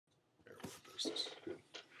Good.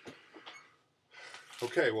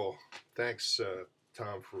 Okay, well, thanks,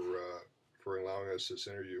 Tom, for allowing us this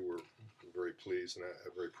interview. We're very pleased and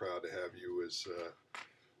I'm very proud to have you as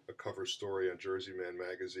a cover story on Jersey Man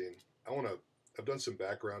magazine. I've done some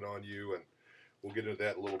background on you, and we'll get into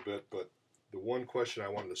that in a little bit. But the one question I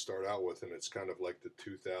wanted to start out with, and it's kind of like the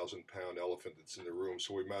 2,000-pound elephant that's in the room,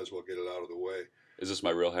 so we might as well get it out of the way. Is this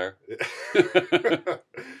my real hair?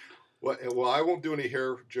 Well, I won't do any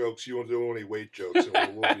hair jokes. You won't do any weight jokes,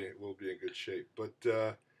 and we'll be in good shape. But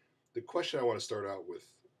the question I want to start out with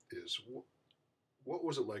is, what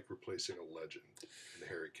was it like replacing a legend in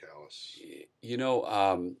Harry Callis? You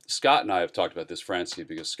know, Scott and I have talked about this, Francie,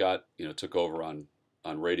 because Scott, took over on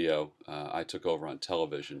radio. I took over on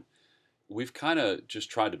television. We've kind of just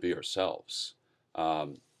tried to be ourselves.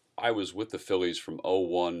 I was with the Phillies from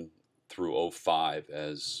 '01 through '05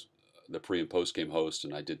 as the pre and post game host,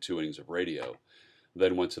 and I did 2 innings of radio.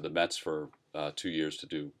 Then went to the Mets for 2 years to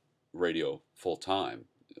do radio full time,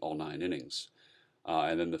 all 9 innings.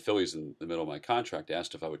 And then the Phillies, in the middle of my contract,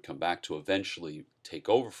 asked if I would come back to eventually take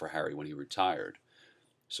over for Harry when he retired.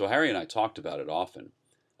 So Harry and I talked about it often,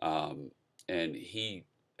 and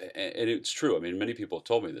it's true. I mean, many people have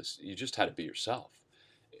told me this. You just had to be yourself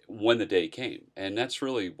when the day came, and that's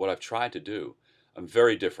really what I've tried to do. I'm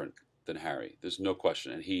very different than Harry. There's no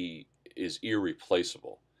question, and he is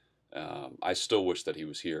irreplaceable. I still wish that he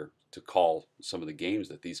was here to call some of the games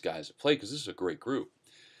that these guys have played, because this is a great group.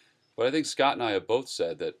 But I think Scott and I have both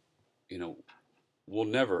said that, we'll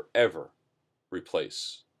never, ever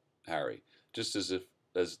replace Harry, just as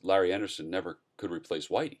Larry Anderson never could replace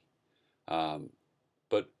Whitey.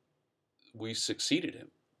 But we succeeded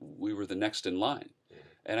him. We were the next in line.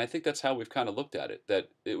 And I think that's how we've kind of looked at it, that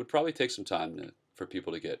it would probably take some time for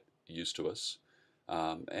people to get used to us.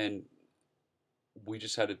 And we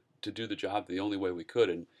just had to do the job the only way we could.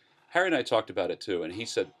 And Harry and I talked about it too. And he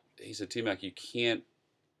said, T-Mac, you can't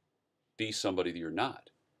be somebody that you're not,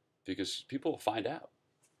 because people will find out.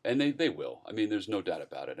 And they will. I mean, there's no doubt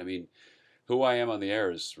about it. I mean, who I am on the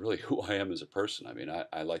air is really who I am as a person. I mean,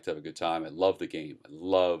 I like to have a good time. I love the game.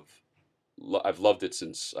 I've loved it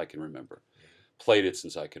since I can remember. Played it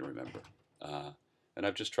since I can remember. And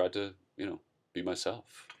I've just tried to, be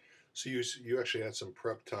myself. So you actually had some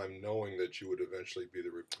prep time, knowing that you would eventually be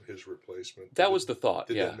his replacement. That was the thought.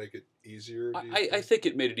 Did yeah. that make it easier? I think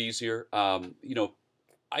it made it easier.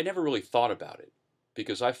 I never really thought about it,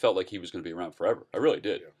 because I felt like he was going to be around forever. I really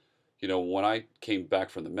did. Yeah. When I came back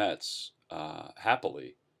from the Mets,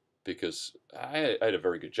 happily, because I had a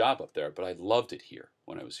very good job up there, but I loved it here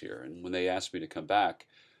when I was here. And when they asked me to come back,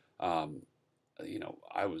 I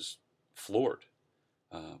was floored.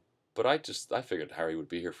 But I figured Harry would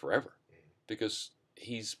be here forever, because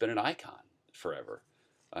he's been an icon forever.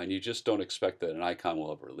 And you just don't expect that an icon will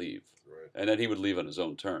ever leave. Right. And that he would leave on his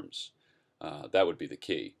own terms. That would be the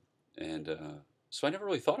key. And so I never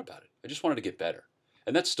really thought about it. I just wanted to get better.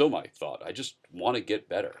 And that's still my thought. I just want to get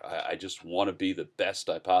better. I just want to be the best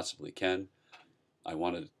I possibly can. I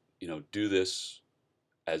want to, do this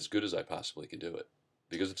as good as I possibly can do it,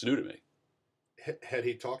 because it's new to me. Had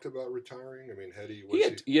he talked about retiring? I mean,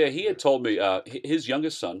 he had told me his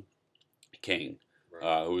youngest son, Kane,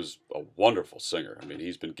 right, who is a wonderful singer. I mean,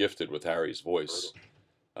 he's been gifted with Harry's voice.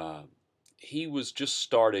 He was just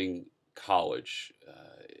starting college,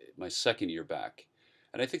 my second year back.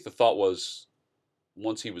 And I think the thought was,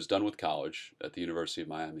 once he was done with college at the University of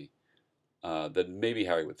Miami, that maybe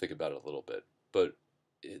Harry would think about it a little bit. But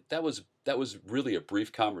that was really a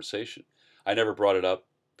brief conversation. I never brought it up,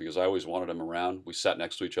 because I always wanted him around. We sat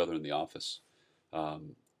next to each other in the office.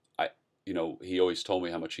 He always told me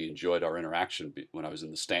how much he enjoyed our interaction when I was in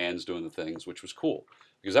the stands doing the things, which was cool,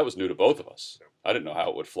 because that was new to both of us. I didn't know how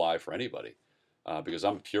it would fly for anybody, because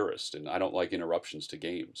I'm a purist and I don't like interruptions to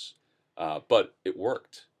games. But it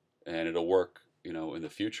worked, and it'll work, in the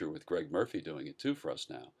future with Greg Murphy doing it too for us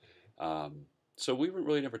now. So we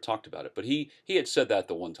really never talked about it, but he had said that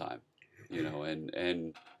the one time,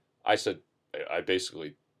 and I said, I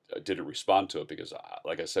basically didn't respond to it, because,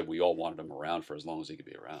 like I said, we all wanted him around for as long as he could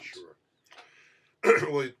be around. Sure.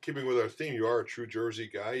 Well, keeping with our theme, you are a true Jersey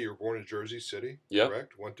guy. You were born in Jersey City, yep,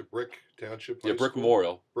 correct? Went to Brick Township High Brick school?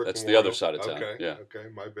 Memorial. That's Memorial. The other side of town. Okay, yeah. Okay,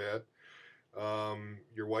 my bad.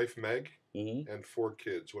 Your wife, Meg, mm-hmm, and 4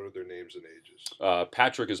 kids. What are their names and ages?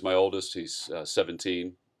 Patrick is my oldest. He's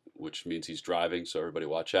 17, which means he's driving, so everybody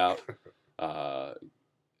watch out.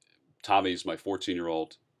 Tommy's my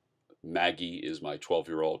 14-year-old. Maggie is my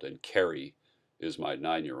 12-year-old, and Kerry is my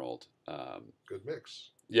 9-year-old. Good mix.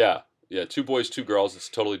 Yeah, 2 boys, 2 girls. It's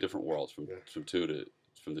totally different worlds from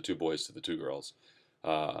the 2 boys to the 2 girls.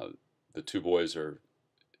 The 2 boys are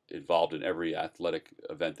involved in every athletic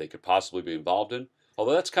event they could possibly be involved in.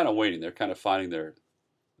 Although that's kind of waning. They're kind of finding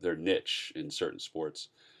their niche in certain sports.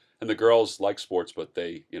 And the girls like sports, but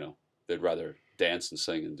they'd rather dance and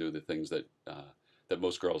sing and do the things that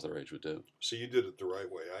most girls their age would do. So you did it the right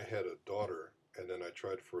way. I had a daughter, and then I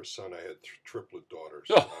tried for a son. I had triplet daughters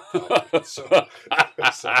on top of it.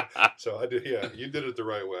 So I did. Yeah, you did it the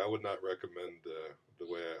right way. I would not recommend the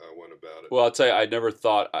way I went about it. Well, I'll tell you, I never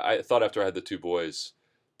thought. I thought after I had the two boys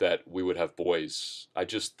that we would have boys. I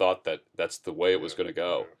just thought that that's the way it was going to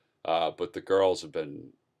go. But the girls have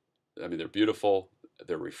been. I mean, they're beautiful.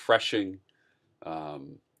 They're refreshing.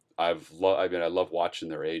 I love watching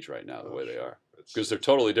their age right now, the way they are, because they're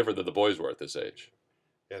totally different than the boys were at this age.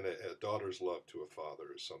 And a daughter's love to a father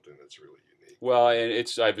is something that's really unique. Well, and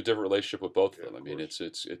I have a different relationship with both of them. I mean,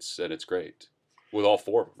 it's great with all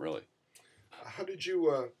four of them, really. How did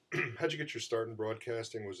you how'd you get your start in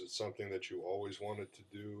broadcasting? Was it something that you always wanted to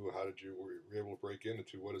do? How did were you able to break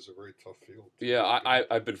into what is a very tough field? Yeah,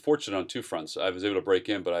 I've been fortunate on two fronts. I was able to break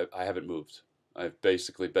in, but I haven't moved. I've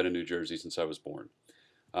basically been in New Jersey since I was born,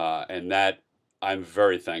 and that I'm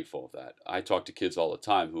very thankful of that. I talk to kids all the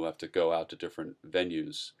time who have to go out to different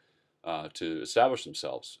venues to establish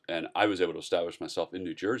themselves, and I was able to establish myself in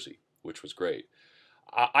New Jersey, which was great.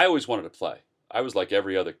 I always wanted to play. I was like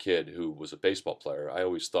every other kid who was a baseball player. I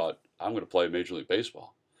always thought I'm going to play Major League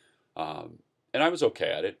Baseball, and I was okay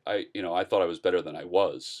at it. I thought I was better than I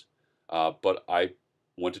was, but I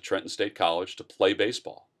went to Trenton State College to play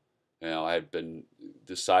baseball. I had been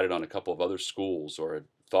decided on a couple of other schools, or had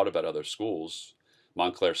thought about other schools: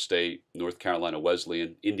 Montclair State, North Carolina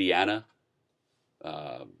Wesleyan, Indiana,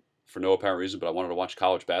 for no apparent reason. But I wanted to watch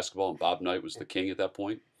college basketball, and Bob Knight was the king at that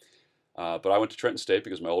point. But I went to Trenton State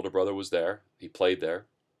because my older brother was there. He played there,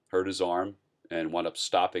 hurt his arm, and wound up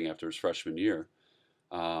stopping after his freshman year.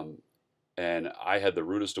 And I had the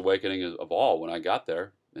rudest awakening of all when I got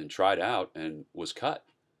there and tried out and was cut.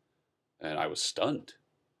 And I was stunned.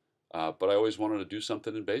 But I always wanted to do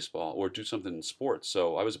something in baseball or do something in sports.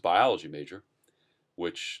 So I was a biology major,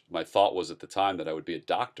 which my thought was at the time that I would be a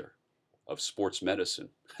doctor of sports medicine.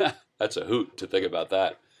 That's a hoot to think about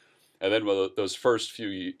that. And then those first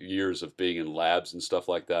few years of being in labs and stuff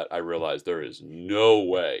like that, I realized there is no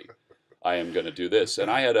way I am going to do this. And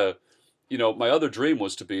I had my other dream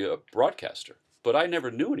was to be a broadcaster, but I never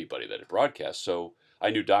knew anybody that had broadcast. So I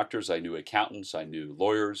knew doctors, I knew accountants, I knew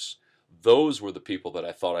lawyers. Those were the people that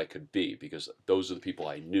I thought I could be because those are the people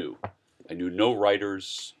I knew. I knew no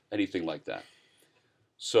writers, anything like that.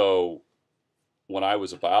 So when I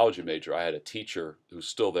was a biology major, I had a teacher who's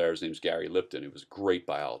still there. His name's Gary Lipton. He was a great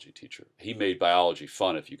biology teacher. He made biology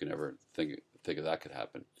fun, if you can ever think of that could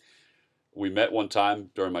happen. We met one time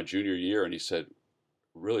during my junior year, and he said,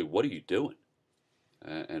 "Really, what are you doing?"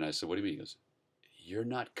 And I said, "What do you mean?" He goes, "You're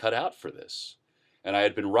not cut out for this." And I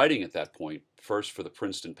had been writing at that point, first for the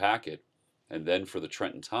Princeton Packet, and then for the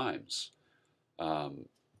Trenton Times. And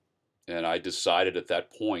I decided at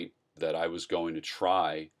that point that I was going to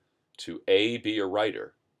try to be a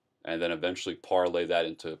writer, and then eventually parlay that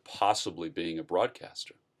into possibly being a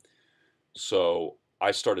broadcaster. So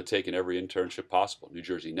I started taking every internship possible. New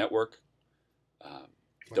Jersey Network,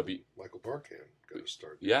 Michael Barkan got to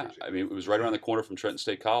start. Yeah, I mean, it was right around the corner from Trenton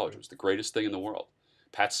State College. It was the greatest thing in the world.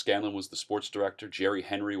 Pat Scanlon was the sports director. Jerry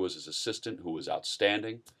Henry was his assistant, who was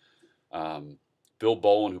outstanding. Bill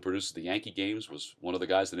Bowen, who produces the Yankee games, was one of the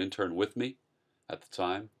guys that interned with me at the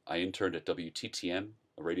time. I interned at WTTM,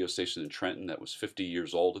 a radio station in Trenton that was 50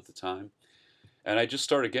 years old at the time. And I just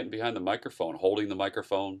started getting behind the microphone, holding the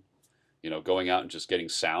microphone, going out and just getting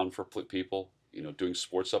sound for people, doing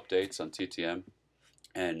sports updates on TTM.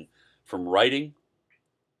 And from writing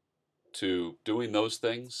to doing those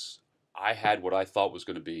things, I had what I thought was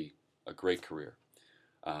going to be a great career.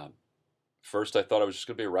 First, I thought I was just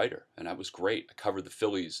going to be a writer, and that was great. I covered the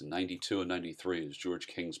Phillies in '92 and '93 as George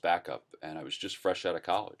King's backup, and I was just fresh out of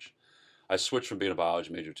college. I switched from being a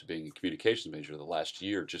biology major to being a communications major the last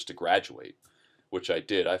year just to graduate, which I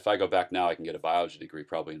did. If I go back now, I can get a biology degree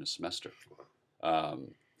probably in a semester,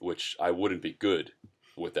 which I wouldn't be good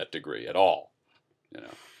with that degree at all.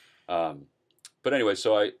 But anyway,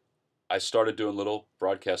 so I started doing little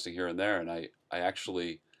broadcasting here and there, and I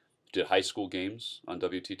actually did high school games on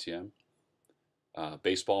WTTM,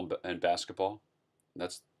 baseball and basketball. And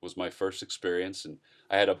that was my first experience. And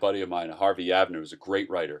I had a buddy of mine, Harvey Yavner, who's a great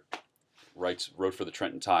writer, wrote for the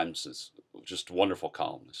Trenton Times, is just a wonderful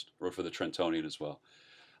columnist, wrote for the Trentonian as well.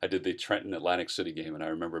 I did the Trenton Atlantic City game, and I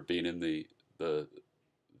remember being in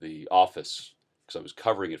the office because I was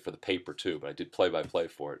covering it for the paper too, but I did play-by-play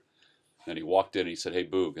for it. And he walked in and he said, "Hey,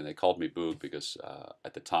 Boog," and they called me Boog because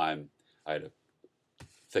at the time I had a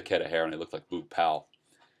thick head of hair, and I looked like Boog Powell,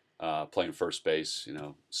 playing first base.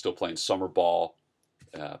 Still playing summer ball,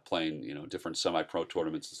 playing different semi-pro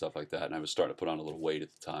tournaments and stuff like that. And I was starting to put on a little weight at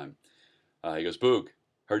the time. He goes, Boog,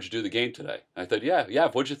 heard you do the game today. And I said, yeah.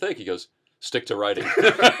 What'd you think? He goes, stick to writing.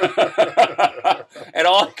 And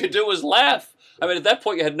all I could do was laugh. I mean, at that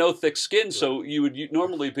point, you had no thick skin, so you would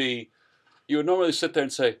normally sit there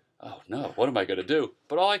and say, oh no, what am I going to do?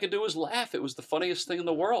 But all I could do was laugh. It was the funniest thing in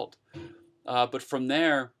the world. But from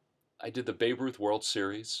there, I did the Babe Ruth World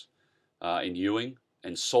Series in Ewing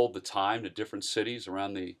and sold the time to different cities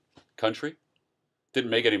around the country. Didn't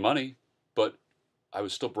make any money, but I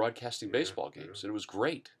was still broadcasting baseball games, and it was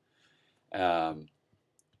great.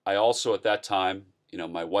 I also, at that time,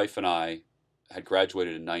 my wife and I had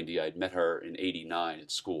graduated in 90. I had met her in 89 at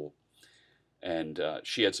school, and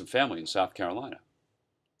she had some family in South Carolina.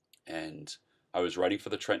 And I was writing for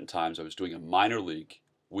the Trenton Times. I was doing a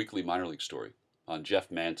weekly minor league story on Jeff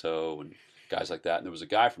Manto and guys like that. And there was a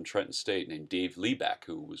guy from Trenton State named Dave Lieback,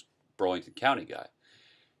 who was Burlington County guy.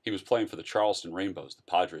 He was playing for the Charleston Rainbows, the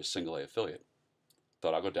Padres single-A affiliate.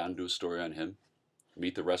 Thought I'll go down and do a story on him,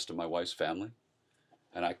 meet the rest of my wife's family.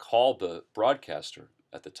 And I called the broadcaster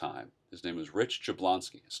at the time. His name was Rich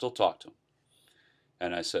Jablonski. I still talk to him.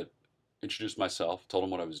 And I said, introduced myself, told him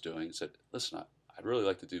what I was doing, and said, listen, I'd really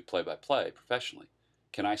like to do play-by-play professionally.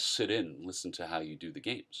 Can I sit in and listen to how you do the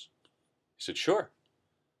games? He said, sure.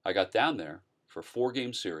 I got down there for a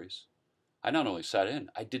 4-game series. I not only sat in,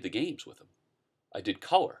 I did the games with him. I did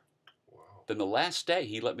color. Wow. Then the last day,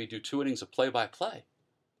 he let me do 2 innings of play-by-play.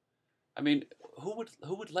 I mean, who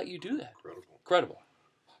would let you do that? Incredible.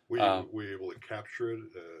 Were you able to capture it?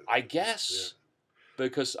 I guess,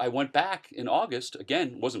 because I went back in August,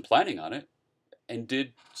 again, wasn't planning on it, and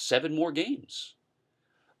did 7 more games.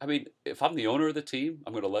 I mean, if I'm the owner of the team,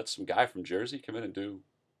 I'm going to let some guy from Jersey come in and do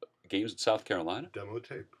games in South Carolina. Demo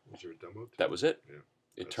tape? Was there a demo tape? That was it. Yeah.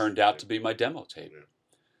 It turned out to be my demo tape. Yeah.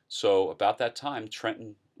 So about that time,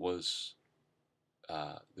 Trenton was,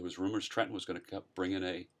 there was rumors Trenton was going to bring in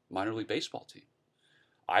a minor league baseball team.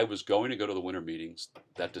 I was going to go to the winter meetings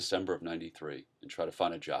that December of 93 and try to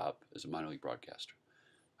find a job as a minor league broadcaster.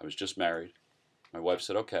 I was just married. My wife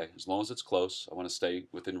said, okay, as long as it's close, I want to stay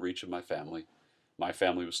within reach of my family. My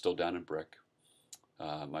family was still down in Brick.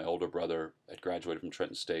 My older brother had graduated from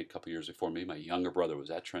Trenton State a couple years before me. My younger brother was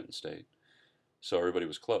at Trenton State. So everybody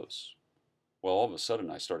was close. Well, all of a sudden,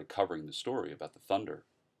 I started covering the story about the Thunder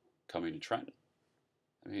coming to Trenton.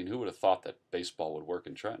 I mean, who would have thought that baseball would work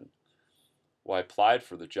in Trenton? Well, I applied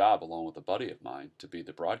for the job along with a buddy of mine to be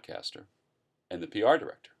the broadcaster and the PR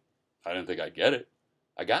director. I didn't think I'd get it.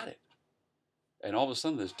 I got it. And all of a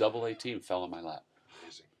sudden, this AA team fell in my lap.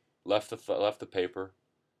 Amazing. Left the paper,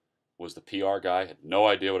 was the PR guy, had no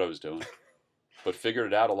idea what I was doing, but figured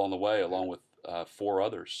it out along the way, along with 4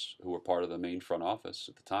 others who were part of the main front office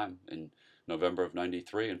at the time in November of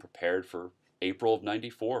 93, and prepared for April of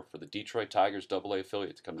 94 for the Detroit Tigers AA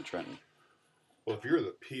affiliate to come to Trenton. Well, if you're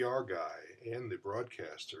the PR guy and the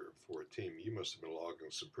broadcaster for a team, you must have been logging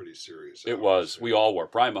some pretty serious hours. It was. We all were.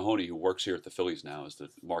 Brian Mahoney, who works here at the Phillies now, is the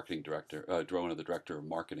marketing director, one of the director of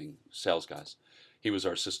marketing sales guys. He was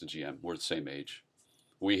our assistant GM. We're the same age.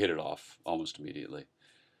 We hit it off almost immediately.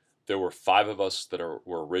 There were 5 of us that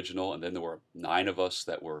were original, and then there were 9 of us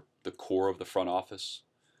that were the core of the front office.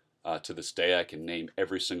 To this day, I can name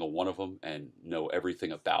every single one of them and know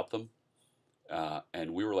everything about them.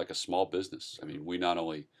 And we were like a small business. I mean, we not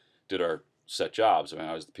only did our set jobs. I mean,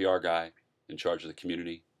 I was the PR guy in charge of the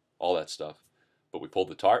community, all that stuff. But we pulled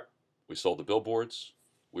the tarp. We sold the billboards.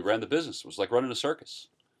 We ran the business. It was like running a circus.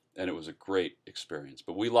 And it was a great experience.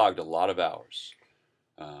 But we logged a lot of hours.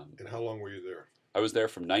 And how long were you there? I was there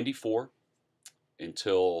from 94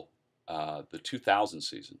 until the 2000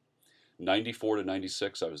 season. 94 to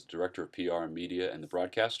 96, I was the director of PR and media and the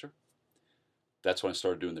broadcaster. That's when I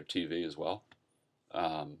started doing their TV as well.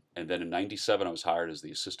 And then in 97, I was hired as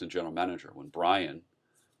the assistant general manager when Brian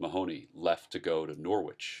Mahoney left to go to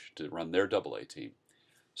Norwich to run their AA team.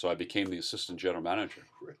 So I became the assistant general manager,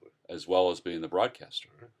 as well as being the broadcaster.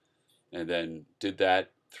 And then did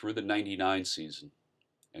that through the 99 season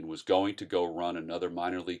and was going to go run another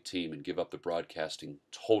minor league team and give up the broadcasting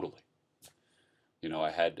totally. You know,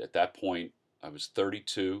 I had, at that point, I was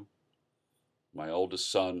 32. My oldest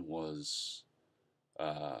son was,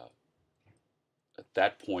 at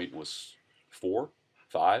that point, was 4,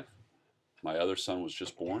 5. My other son was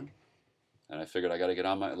just born. And I figured I got to get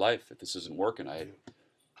on my life if this isn't working. I had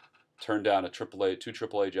turned down two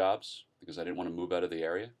AAA jobs because I didn't want to move out of the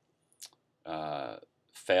area.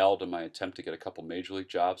 Failed in my attempt to get a couple major league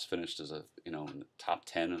jobs, finished as in the top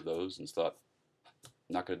 10 of those, and thought,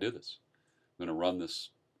 I'm not going to do this. I'm going to run this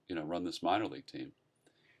run this minor league team.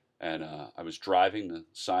 And I was driving to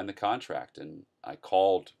sign the contract, and I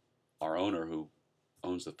called our owner, who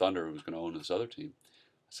owns the Thunder, who was going to own this other team.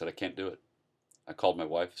 I said, I can't do it. I called my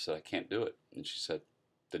wife and said, I can't do it. And she said,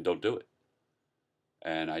 then don't do it.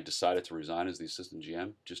 And I decided to resign as the assistant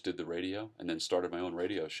GM, just did the radio, and then started my own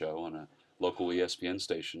radio show on a local ESPN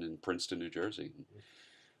station in Princeton, New Jersey.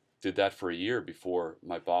 Did that for a year before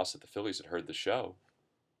my boss at the Phillies had heard the show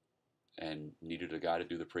and needed a guy to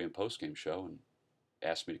do the pre and post game show, and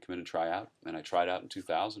asked me to come in and try out. And I tried out in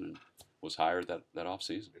 2000 and was hired that off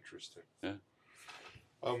season. Interesting. Yeah.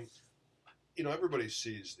 Everybody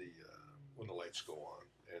sees the when the lights go on,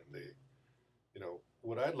 and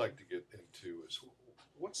what I'd like to get into is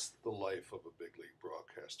what's the life of a big league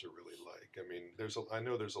broadcaster really like? I mean, I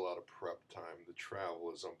know there's a lot of prep time. The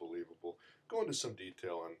travel is unbelievable. Go into some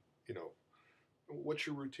detail on what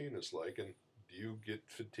your routine is like, and do you get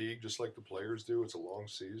fatigued just like the players do? It's a long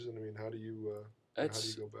season. I mean, how do you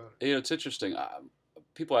go about it? It's interesting.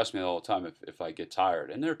 People ask me all the time if I get tired,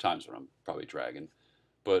 and there are times when I'm probably dragging,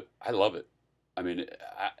 but I love it. I mean,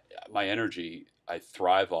 my energy, I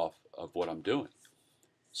thrive off of what I'm doing.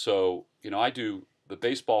 So, I do the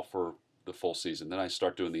baseball for the full season. Then I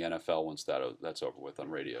start doing the NFL once that's over with on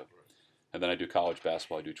radio. Right. And then I do college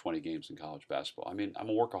basketball. I do 20 games in college basketball. I mean, I'm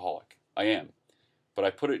a workaholic. I am. But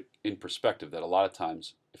I put it in perspective that a lot of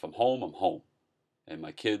times, if I'm home, I'm home. And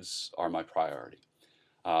my kids are my priority.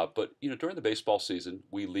 But during the baseball season,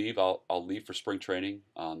 we leave. I'll leave for spring training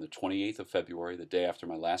on the 28th of February, the day after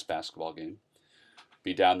my last basketball game.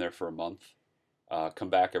 Be down there for a month. Come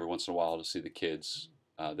back every once in a while to see the kids.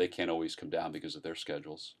 They can't always come down because of their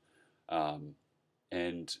schedules.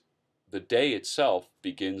 And the day itself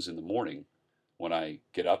begins in the morning when I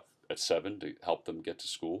get up at 7 to help them get to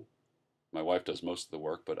school. My wife does most of the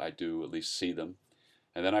work, but I do at least see them.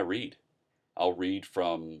 And then I read. I'll read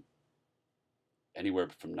from anywhere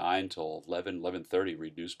from 9 till 11:30,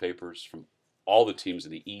 read newspapers from all the teams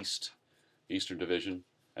in the Eastern Division,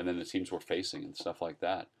 and then the teams we're facing and stuff like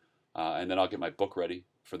that. And then I'll get my book ready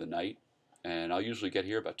for the night, and I'll usually get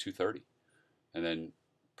here about 2:30, and then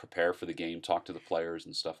prepare for the game, talk to the players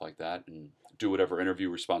and stuff like that, and do whatever interview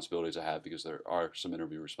responsibilities I have, because there are some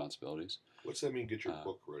interview responsibilities. What's that mean, get your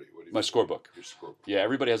book ready? What do you my mean? scorebook. Your scorebook. Yeah,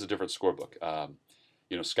 everybody has a different scorebook.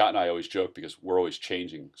 Scott and I always joke because we're always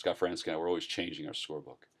changing. Scott Francis and I, we're always changing our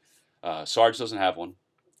scorebook. Sarge doesn't have one.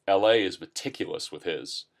 LA is meticulous with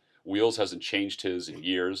his. Wheels hasn't changed his in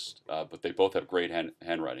years, but they both have great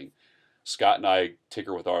handwriting. Scott and I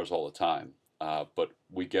tinker with ours all the time, but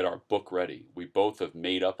we get our book ready. We both have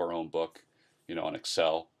made up our own book, on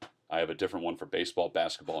Excel. I have a different one for baseball,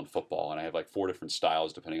 basketball, and football, and I have like 4 different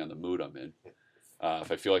styles depending on the mood I'm in.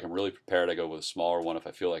 If I feel like I'm really prepared, I go with a smaller one. If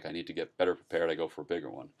I feel like I need to get better prepared, I go for a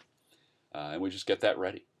bigger one. And we just get that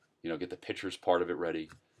ready. Get the pitchers part of it ready.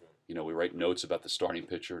 We write notes about the starting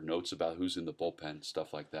pitcher, notes about who's in the bullpen,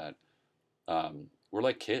 stuff like that. We're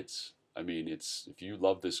like kids. I mean, if you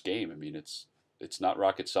love this game, I mean, it's not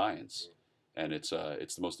rocket science, and it's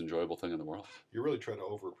the most enjoyable thing in the world. You really try to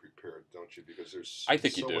over-prepare, don't you? Because there's I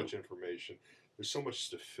think so you do. much information. There's so much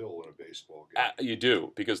to fill in a baseball game. You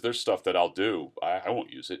do, because there's stuff that I'll do. I won't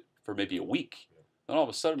use it for maybe a week. Then all of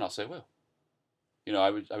a sudden I'll say, well, I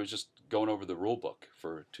was just going over the rule book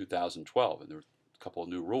for 2012, and there were a couple of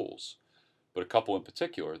new rules, but a couple in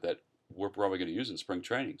particular that we're probably going to use in spring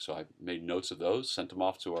training. So I made notes of those, sent them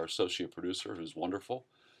off to our associate producer, who's wonderful,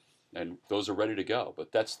 and those are ready to go.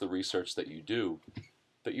 But that's the research that you do,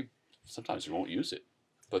 that sometimes you won't use it.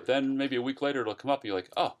 But then maybe a week later it'll come up and you're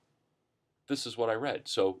like, oh, this is what I read,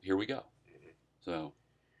 so here we go. So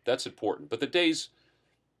that's important. But the days,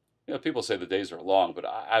 people say the days are long, but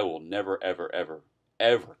I will never, ever, ever,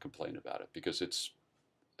 ever complain about it, because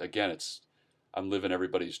I'm living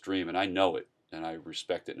everybody's dream, and I know it, and I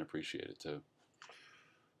respect it and appreciate it too.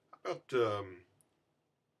 About, do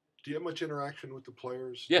you have much interaction with the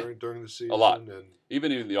players during the season? A lot. And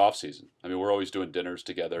Even in the off season. I mean, we're always doing dinners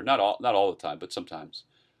together. Not all the time, but sometimes.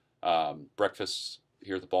 Breakfasts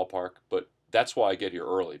here at the ballpark. But that's why I get here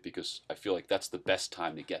early, because I feel like that's the best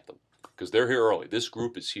time to get them, because they're here early. This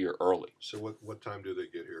group is here early. So what time do they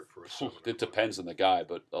get here for a seminar? It depends on the guy,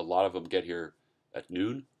 but a lot of them get here at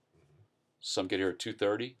noon. Mm-hmm. Some get here at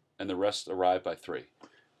 2:30, and the rest arrive by 3.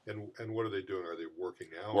 And what are they doing? Are they working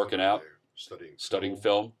out? Working out. Studying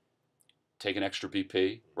film. Taking extra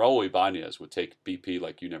BP. Raul Ibanez would take BP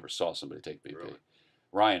like you never saw somebody take BP. Really?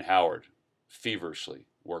 Ryan Howard feverishly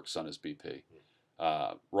works on his BP.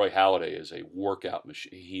 Roy Halladay is a workout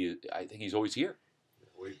machine. I think he's always here.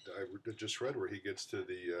 I just read where he gets to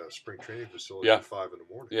the spring training facility Yeah. at 5 in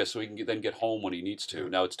the morning. Yeah, so he can then get home when he needs to. Yeah.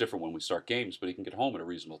 Now it's different when we start games, but he can get home at a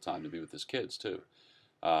reasonable time to be with his kids too.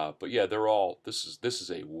 But yeah, they're all. This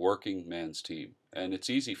is a working man's team, and it's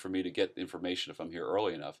easy for me to get information if I'm here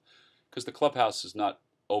early enough, because the clubhouse is not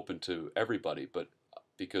open to everybody, but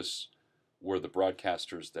because we're the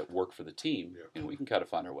broadcasters that work for the team, Yeah. we can kind of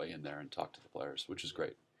find our way in there and talk to the players, which is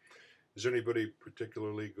great. Is there anybody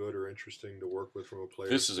particularly good or interesting to work with from a player?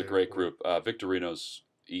 This is a great group. Victorino's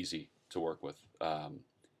easy to work with.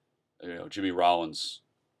 Jimmy Rollins,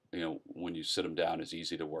 when you sit him down, is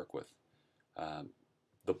easy to work with.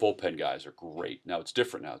 The bullpen guys are great. Now it's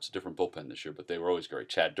different now. It's a different bullpen this year, but they were always great.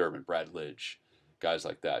 Chad Durbin, Brad Lidge, guys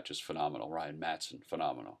like that, just phenomenal. Ryan Matson,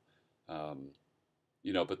 phenomenal. But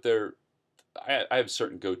I have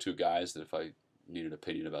certain go-to guys that if I need an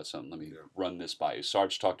opinion about something, let me run this by you.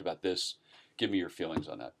 Sarge talked about this. Give me your feelings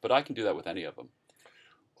on that. But I can do that with any of them.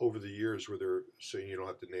 Over the years, were there, so you don't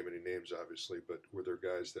have to name any names, obviously, but were there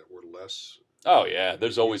guys that were less? Oh, yeah.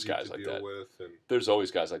 There's always guys like that. And There's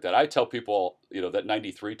always guys like that. I tell people, that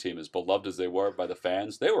 93 team, as beloved as they were by the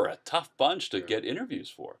fans, they were a tough bunch to get interviews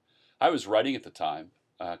for. I was writing at the time,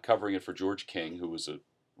 covering it for George King, who was a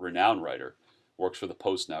renowned writer, works for the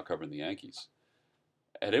Post now covering the Yankees.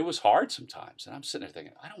 And it was hard sometimes. And I'm sitting there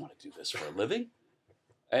thinking, I don't want to do this for a living.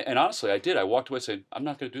 And honestly, I did. I walked away saying, I'm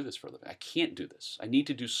not going to do this for a living. I can't do this. I need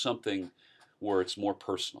to do something where it's more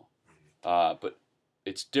personal. But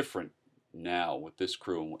it's different now with this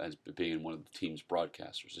crew as being one of the team's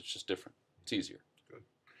broadcasters. It's just different. It's easier. Good.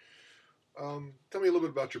 Tell me a little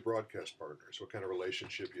bit about your broadcast partners. What kind of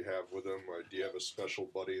relationship you have with them? Or do you have a special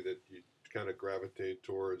buddy that you kind of gravitate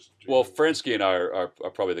towards? Well, Fransky and I are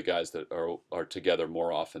probably the guys that are together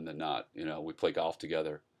more often than not. We play golf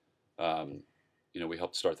together. We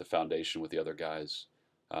helped start the foundation with the other guys.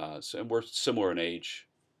 And we're similar in age.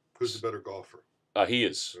 Who's the better golfer? He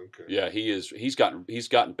is. Okay. Yeah, he is. He's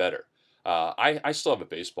gotten better. I still have a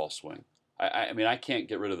baseball swing. I mean, I can't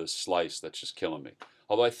get rid of the slice that's just killing me.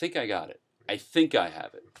 Although I think I got it. I think I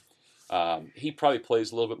have it. He probably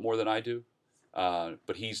plays a little bit more than I do,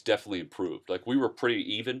 but he's definitely improved. Like, we were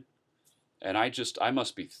pretty even, and I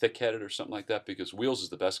must be thick-headed or something like that, because Wheels is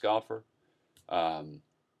the best golfer. And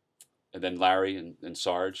then Larry and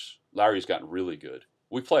Sarge. Larry's gotten really good.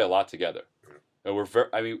 We play a lot together. And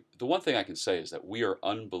the one thing I can say is that we are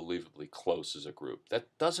unbelievably close as a group. That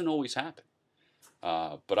doesn't always happen.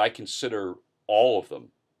 But I consider all of them,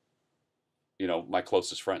 my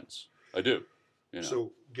closest friends. I do.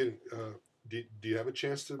 So, do you have a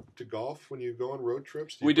chance to golf when you go on road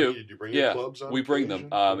trips? We do. Do you bring your clubs on? We bring them.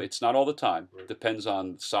 It's not all the time. Right. Depends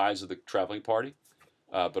on the size of the traveling party,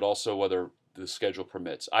 but also whether the schedule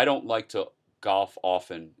permits. I don't like to golf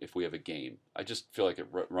often if we have a game. I just feel like it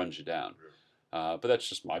runs you down. But that's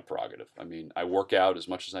just my prerogative. I mean, I work out as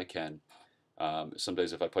much as I can. Some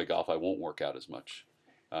days if I play golf, I won't work out as much.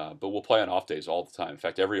 But we'll play on off days all the time. In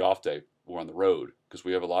fact, every off day we're on the road, because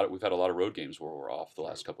we've had a lot of road games where we're off the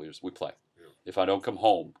last couple of years. We play. Yeah. If I don't come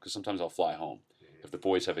home, because sometimes I'll fly home if the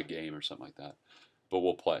boys have a game or something like that. But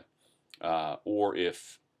we'll play. Or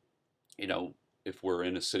if we're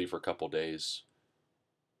in a city for a couple of days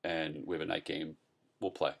and we have a night game,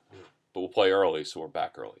 we'll play. Yeah. But we'll play early, so we're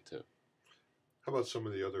back early too. How about some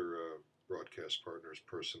of the other broadcast partners'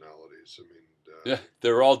 personalities? I mean, yeah,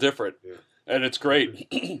 they're all different, yeah. And it's great.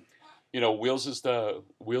 Wheels is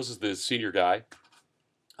the senior guy,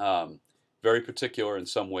 very particular in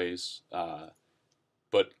some ways,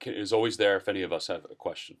 but is always there if any of us have a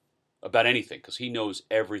question about anything, because he knows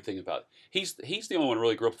everything about it. He's the only one who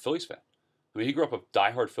really grew up a Phillies fan. I mean, he grew up a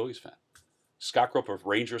diehard Phillies fan. Scott grew up a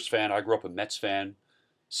Rangers fan. I grew up a Mets fan.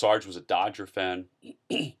 Sarge was a Dodger fan.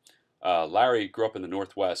 Larry grew up in the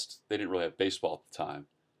Northwest. They didn't really have baseball at the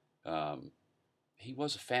time. He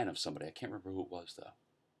was a fan of somebody. I can't remember who it was, though.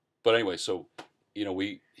 But anyway, so,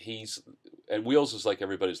 and Wheels is like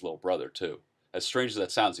everybody's little brother, too. As strange as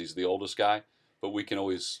that sounds, he's the oldest guy, but we can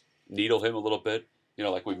always needle him a little bit.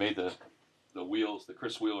 Like we made the wheels, the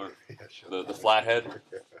Chris Wheeler, the flathead.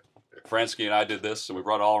 Fransky and I did this, and we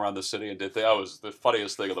brought it all around the city and did that. It was the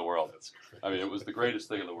funniest thing in the world. I mean, it was the greatest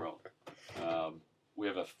thing in the world. We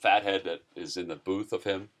have a fathead that is in the booth of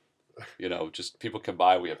him. Just people come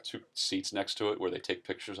by. We have 2 seats next to it where they take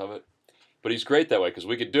pictures of it. But he's great that way, because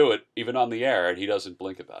we could do it even on the air, and he doesn't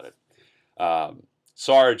blink about it.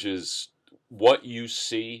 Sarge is what you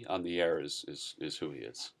see on the air is who he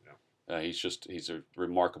is. Yeah. He's a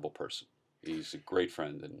remarkable person. He's a great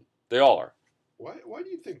friend, and they all are. Why do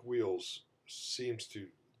you think Wheels seems to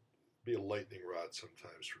be a lightning rod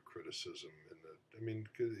sometimes for criticism? I mean,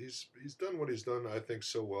 because he's done what he's done, I think,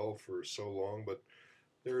 so well for so long, but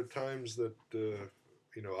there are times that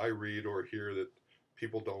I read or hear that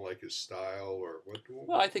people don't like his style or what.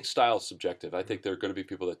 Well, I think style is subjective. I think there are going to be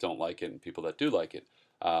people that don't like it and people that do like it.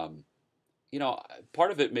 Um, you know,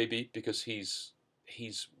 part of it may be because he's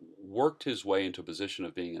worked his way into a position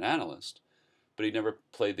of being an analyst, but he never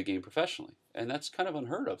played the game professionally, and that's kind of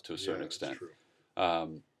unheard of to a Yeah, certain that's extent. true.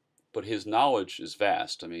 Um, but his knowledge is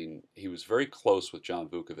vast. I mean, he was very close with John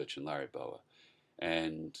Vukovic and Larry Boa,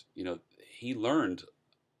 and he learned.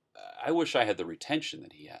 I wish I had the retention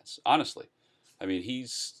that he has. Honestly, I mean,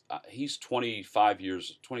 he's 25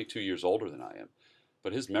 years, 22 years older than I am,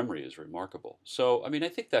 but his memory is remarkable. So, I mean, I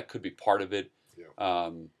think that could be part of it. Yeah.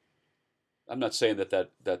 Um, I'm not saying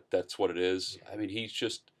that's what it is. I Hmm. mean,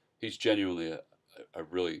 he's genuinely a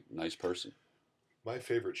really nice person. My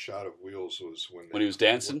favorite shot of Wheels was when When he was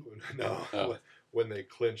dancing, no, oh, when they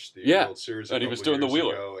clinched the yeah, World Series a and he was couple of doing the years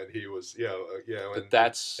wheeler. ago, and he was But and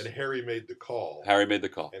that's Harry made the call, Harry made the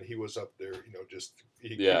call. and he was up there, just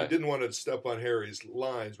he Yeah, didn't want to step on Harry's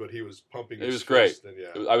lines, but he was pumping it his was great. fist, and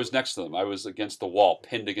yeah, I was next to them. I was against the wall,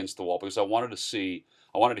 pinned against the wall, because I wanted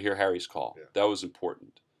to hear Harry's call. yeah. That was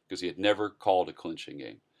important because he had never called a clinching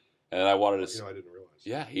game, and I wanted to. I didn't realize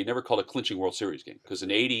Yeah, that. he never called a clinching World Series game because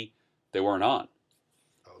in '80 they weren't on,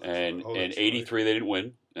 Oh, that's right. and Oh, in that's right. '83 they didn't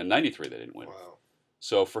win, and '93 they didn't win. Wow.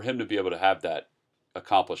 So for him to be able to have that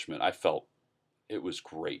accomplishment, I felt it was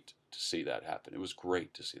great to see that happen. It was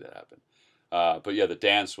great to see that happen. But yeah, the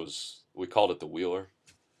dance was, we called it the Wheeler.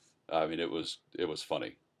 I mean, it was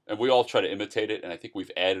funny, and we all try to imitate it. And I think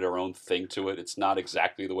we've added our own thing to it. It's not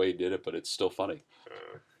exactly the way he did it, but it's still funny.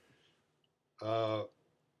 Uh,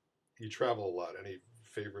 you travel a lot. Any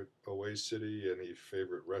favorite away city? Any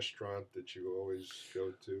favorite restaurant that you always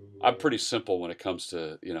go to? I'm pretty simple when it comes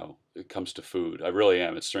to food. I really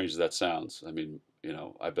am. As strange as that sounds. I mean,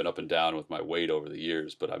 I've been up and down with my weight over the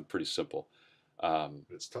years, but I'm pretty simple. Um,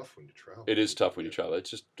 It's tough when you travel. it is tough when you Yeah. travel.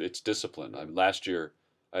 It's discipline. I mean, last year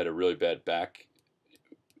I had a really bad back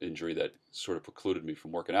injury that sort of precluded me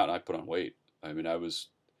from working out, and I put on weight. I mean, I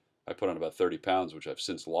put on about 30 pounds, which I've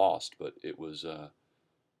since lost, but it was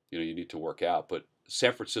you need to work out. But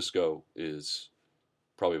San Francisco is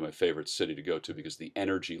probably my favorite city to go to because the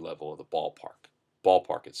energy level of the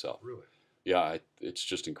ballpark itself. Really? Yeah, it's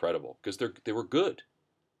just incredible because they were good.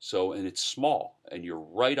 So, and it's small, and you're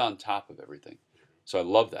right on top of everything. So I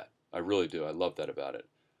love that. I really do. I love that about it.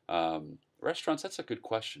 Restaurants, that's a good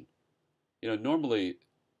question. Normally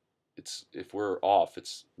it's, if we're off,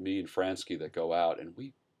 it's me and Fransky that go out, and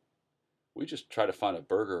we just try to find a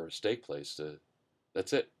burger or a steak place to.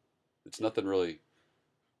 That's it. It's nothing really.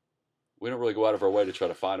 We don't really go out of our way to try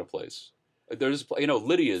to find a place. There's,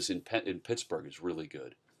 Lydia's in Pittsburgh is really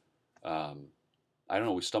good. Um, I don't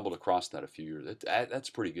know. We stumbled across that a few years. That's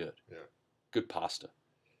pretty good. Yeah. Good pasta.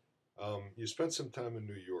 You spent some time in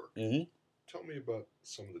New York. Mm-hmm. Tell me about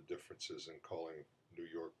some of the differences in calling New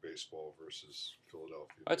York baseball versus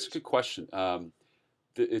Philadelphia That's a good baseball. question.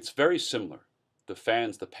 It's very similar. The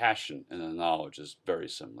fans, the passion, and the knowledge is very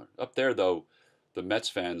similar. Up there, though, the Mets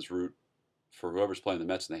fans root for whoever's playing the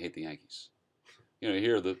Mets, and they hate the Yankees.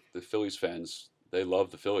 Here the Phillies fans, they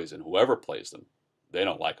love the Phillies, and whoever plays them, they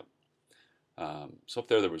don't like them. So up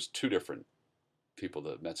there was two different people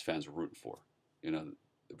the Mets fans were rooting for,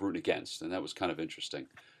 rooting against, and that was kind of interesting.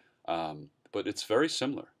 But it's very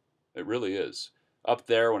similar. It really is. Up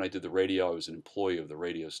there, when I did the radio, I was an employee of the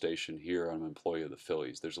radio station. Here, I'm an employee of the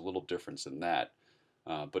Phillies. There's a little difference in that,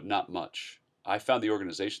 but not much. I found the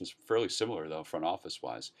organizations fairly similar, though, front office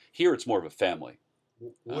wise. Here, it's more of a family.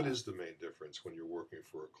 What Uh, is the main difference when you're working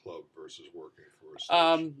for a club versus working for a station?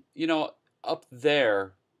 um, you know, up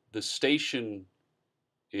there, the station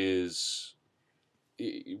is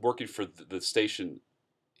working for the station.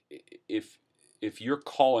 If if you're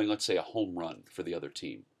calling, let's say, a home run for the other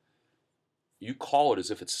team, you call it as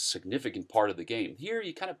if it's a significant part of the game. Here,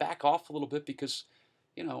 you kind of back off a little bit because,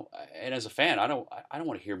 and as a fan, I don't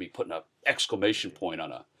want to hear me putting a exclamation point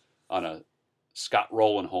on a Scott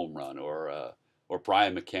Rowland home run or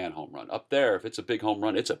Brian McCann home run. Up there, if it's a big home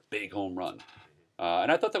run, it's a big home run.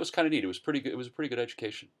 And I thought that was kind of neat. It was pretty good. It was a pretty good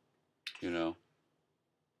education. You know.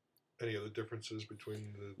 Any other differences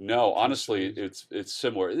between the No, two honestly, cities? it's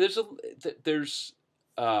similar. There's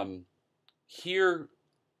here,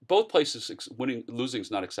 both places winning losing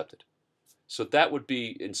is not accepted. So that would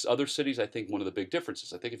be in other cities. I think one of the big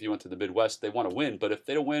differences. I think if you went to the Midwest, they want to win, but if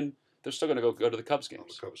they don't win, they're still going to go to the Cubs I'm a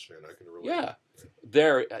games. Cubs fan. I can relate. Yeah,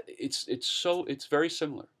 there it's very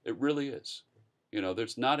similar. It really is.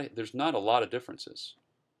 There's not a lot of differences.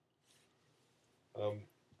 Um,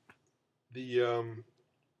 the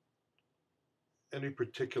Any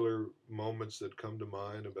particular moments that come to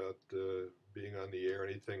mind about being on the air?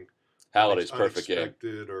 Anything Halliday's perfect game.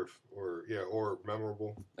 unexpected or yeah, or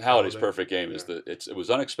memorable? Halliday's perfect game Yeah. is it was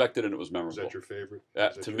unexpected and it was Is that memorable. your favorite? Is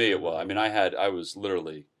that To your me, it favorite was. I mean, moment? I was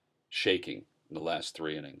literally shaking in the last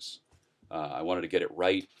 3 innings. I wanted to get it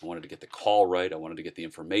right. I wanted to get the call right. I wanted to get the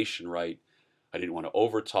information right. I didn't want to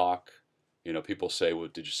overtalk. You know, people say, "Well,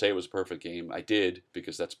 did you say it was a perfect game?" I did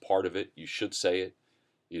because that's part of it. You should say it.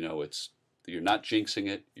 You know, you're not jinxing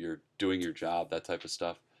it. You're doing your job. That type of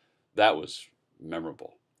stuff. That was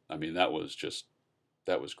memorable. I mean, that was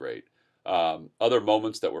great. Other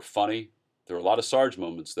moments that were funny. There were a lot of Sarge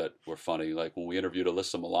moments that were funny, like when we interviewed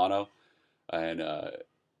Alyssa Milano, and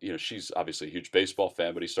you know she's obviously a huge baseball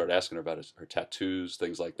fan, but he started asking her about her tattoos,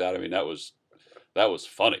 things like that. I mean, that was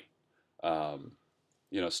funny. Um,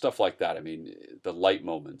 you know, stuff like that. I mean, the light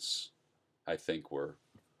moments, I think were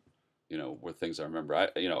things I remember.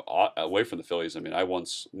 Away from the Phillies, I mean, I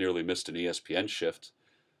once nearly missed an ESPN shift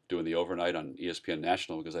doing the overnight on ESPN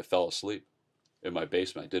National because I fell asleep in my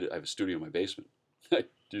basement. I have a studio in my basement. I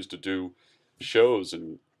used to do shows,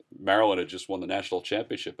 and Maryland had just won the national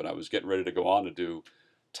championship, and I was getting ready to go on to do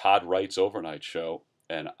Todd Wright's overnight show,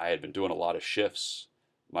 and I had been doing a lot of shifts,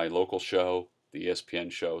 my local show, the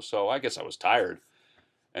ESPN show. So I guess I was tired,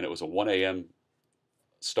 and it was a 1 a.m.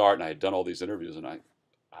 start, and I had done all these interviews, and I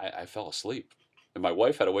fell asleep, and my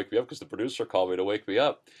wife had to wake me up because the producer called me to wake me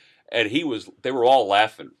up, and they were all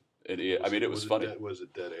laughing. I mean, it was funny. Was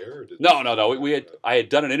it dead air? Or did No, no, no. I had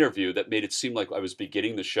done an interview that made it seem like I was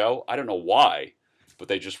beginning the show. I don't know why, but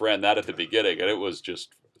they just ran that at the beginning, and it was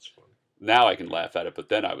just. That's funny. Now I can laugh at it, but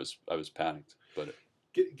then I was panicked. But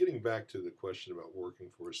Getting back to the question about working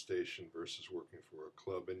for a station versus working for a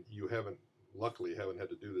club, and you luckily haven't had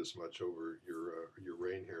to do this much over your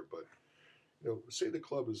reign here, but say the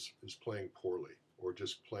club is playing poorly or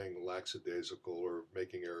just playing lackadaisical or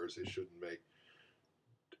making errors they shouldn't make.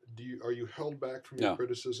 Are you held back from your no,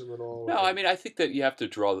 criticism at all? no. I mean, I think that you have to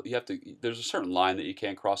draw. You have to. There's a certain line that you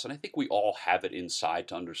can't cross, and I think we all have it inside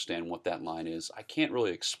to understand what that line is. I can't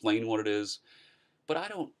really explain what it is, but I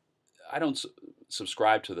don't. I don't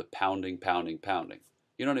subscribe to the pounding, pounding, pounding.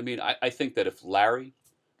 You know what I mean? I think that if Larry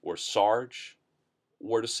or Sarge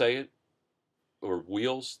were to say it, or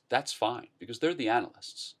Wheels, that's fine because they're the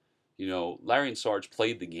analysts. You know, Larry and Sarge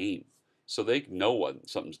played the game, so they know when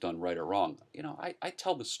something's done right or wrong. You know, I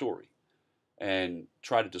tell the story and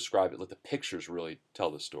try to describe it. Let the pictures really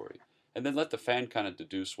tell the story, and then let the fan kind of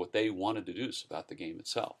deduce what they want to deduce about the game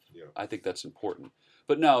itself. Yeah. I think that's important.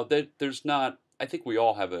 But no, there's not. I think we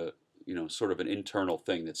all have a sort of an internal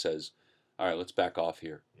thing that says, all right, let's back off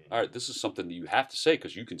here. Mm-hmm. All right, this is something that you have to say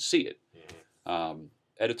because you can see it. Mm-hmm.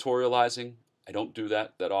 Editorializing, I don't do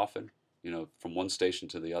that often, from one station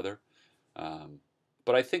to the other.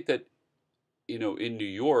 But I think that, in New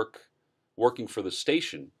York, working for the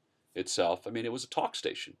station itself, I mean, it was a talk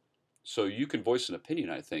station. So you can voice an opinion,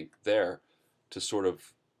 I think, there to sort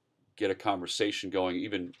of get a conversation going,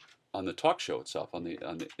 even on the talk show itself, in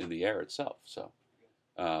the air itself. So,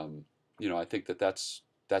 I think that's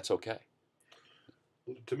okay.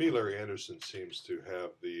 To me, Larry Anderson seems to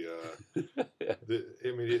have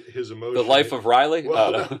his emotion. The life of Riley?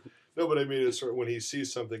 Well, no, but I mean, it's when he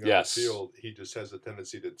sees something on Yes. the field, he just has a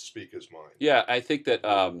tendency to speak his mind. Yeah, I think that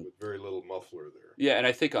with very little muffler there. Yeah, and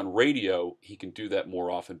I think on radio he can do that more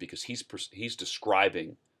often because he's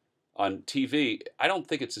describing. On TV, I don't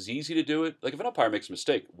think it's as easy to do it. Like if an umpire makes a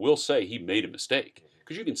mistake, we'll say he made a mistake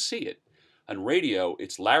because you can see it. On radio,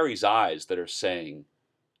 it's Larry's eyes that are saying,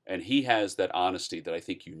 and he has that honesty that I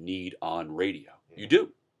think you need on radio. You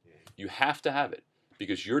do. You have to have it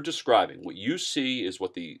because you're describing what you see is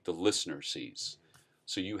what the listener sees.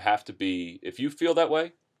 So you have to be. If you feel that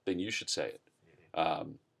way, then you should say it.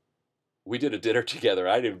 We did a dinner together.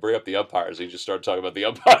 I didn't even bring up the umpires. He just started talking about the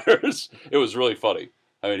umpires. It was really funny.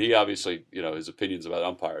 I mean, he obviously, his opinions about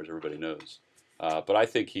umpires, everybody knows. But I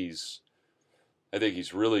think he's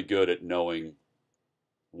really good at knowing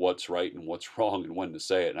what's right and what's wrong and when to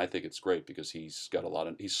say it. And I think it's great because he's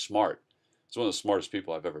smart. He's one of the smartest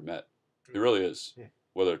people I've ever met. He really is.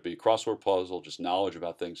 Whether it be crossword puzzle, just knowledge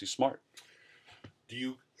about things, he's smart. Do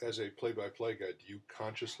you, as a play-by-play guy, do you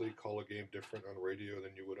consciously call a game different on radio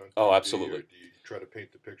than you would on TV? Oh, absolutely. Or do you try to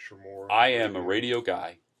paint the picture more? I am a radio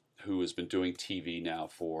guy who has been doing TV now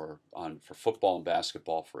for football and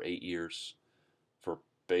basketball for 8 years. For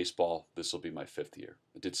baseball, this will be my 5th year.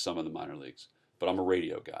 I did some in the minor leagues, but I'm a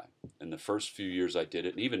radio guy. And the first few years I did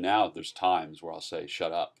it, and even now there's times where I'll say,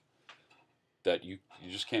 shut up, that you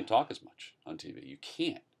just can't talk as much on TV. You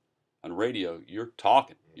can't. On radio, you're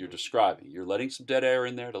talking, you're describing, you're letting some dead air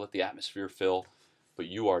in there to let the atmosphere fill. but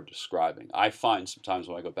you are describing. I find sometimes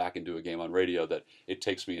when I go back and do a game on radio that it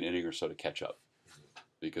takes me an inning or so to catch up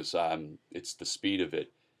because it's the speed of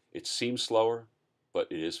it. It seems slower, but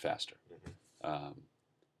it is faster. Um,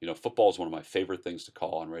 football is one of my favorite things to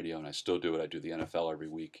call on radio, and I still do it. I do the NFL every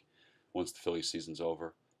week once the Philly season's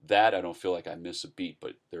over. That I don't feel like I miss a beat,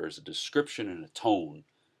 but there is a description and a tone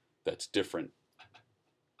that's different.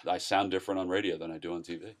 I sound different on radio than I do on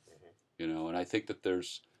TV, and I think that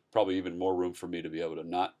there's probably even more room for me to be able to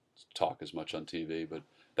not talk as much on TV, but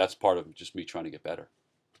that's part of just me trying to get better.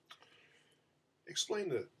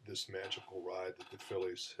 Explain this magical ride that the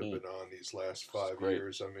Phillies have been on these last 5 Great.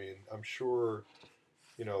 years. I mean, I'm sure,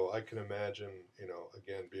 I can imagine,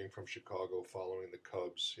 again, being from Chicago, following the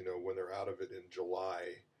Cubs, when they're out of it in July,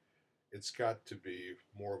 it's got to be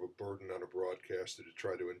more of a burden on a broadcaster to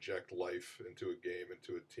try to inject life into a game,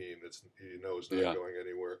 into a team that's is not going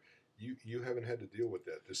anywhere. You haven't had to deal with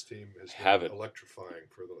that. This team has been electrifying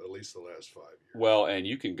for at least the last 5 years. Well, and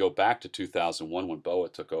you can go back to 2001 when Boa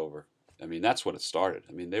took over. I mean, that's when it started.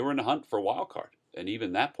 I mean, they were in the hunt for a wild card. And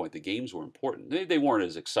even that point, the games were important. They weren't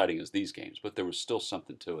as exciting as these games, but there was still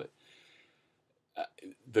something to it.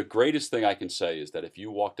 The greatest thing I can say is that if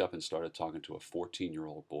you walked up and started talking to a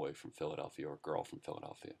 14-year-old boy from Philadelphia or girl from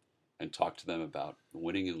Philadelphia and talked to them about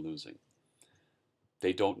winning and losing,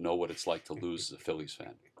 they don't know what it's like to lose as a Phillies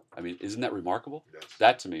fan. I mean, isn't that remarkable? Yes.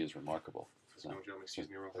 That to me is remarkable. So, gentlemen, excuse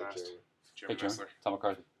me real fast. Hey, Jeremy. Tom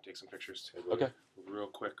McCarthy. Take some pictures. Okay. Real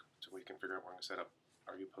quick so we can figure out what we're going to set up.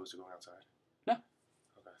 Are you opposed to going outside? No.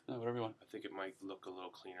 Okay. No, whatever you want. I think it might look a little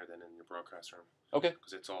cleaner than in your broadcast room. Okay.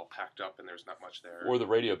 Because it's all packed up and there's not much there. Or the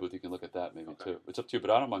radio booth, you can look at that maybe too. It's up to you, but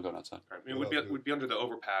I don't mind going outside. Right. I mean, we'd be under the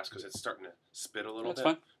overpass because it's starting to spit a little bit. That's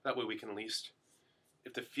fine. That way we can at least,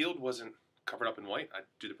 if the field wasn't covered up in white, I'd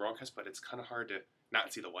do the broadcast, but it's kind of hard to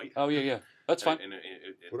not see the white. Oh, yeah. That's fine.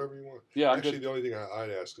 Whatever you want. Yeah, Actually, the only thing I'd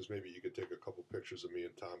ask is maybe you could take a couple pictures of me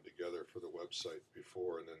and Tom together for the website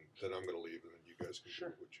before, and then I'm going to leave, and then you guys can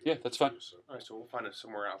do what you Yeah, that's fine. do, so. All right, so we'll find it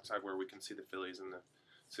somewhere outside where we can see the Phillies and the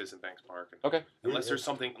Citizen Banks Park. And Okay. Unless there was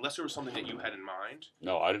something that you had in mind.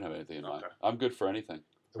 No, I didn't have anything in mind. Okay. I'm good for anything.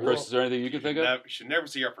 Well, Chris, is there anything you can think of? You should never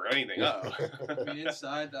see her for anything. I mean,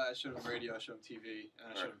 inside, I showed him radio, I showed him TV,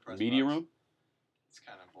 and I showed him press Media box. room? It's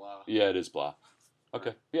kind of blah. Yeah, it is blah.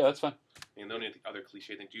 Okay. Yeah, that's fine. And the only other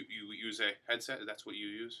cliche thing, do you use a headset? That's what you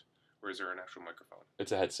use? Or is there an actual microphone?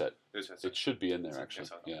 It's a headset. There's a headset. It should be in there, actually.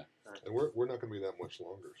 Yeah. And we're not going to be that much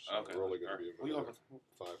longer, so Okay. we're only going to be We another over.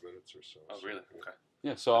 5 minutes or so. Oh, so, really? yeah. Okay.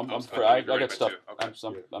 Yeah, so I'm I'll free. I be ready got by stuff. 2.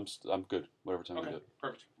 Okay. I'm good. Whatever time you Okay. do it.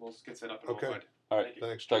 Perfect. We'll get set up and Okay. we'll find. All right. Thank you.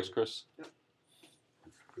 Thanks, Thanks, Jeremy. Chris.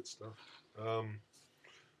 Good stuff.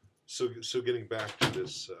 So getting back to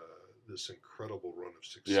this incredible run of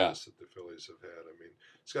success that the Phillies have had. I mean,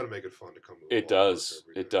 it's got to make it fun to come to the It ballpark does.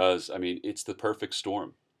 every It day. does. I mean, it's the perfect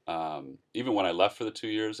storm. Even when I left for the 2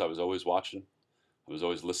 years, I was always watching. I was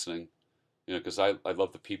always listening. Because I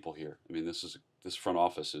love the people here. I mean, this front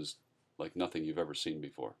office is like nothing you've ever seen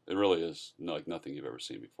before. It really is like nothing you've ever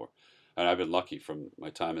seen before. And I've been lucky from my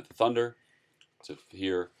time at the Thunder to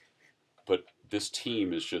here. But this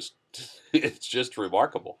team is just, it's just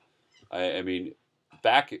remarkable. I mean,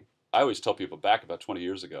 I always tell people back about 20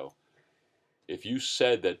 years ago, if you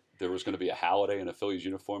said that there was going to be a Halliday in a Phillies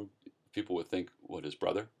uniform, people would think, what, his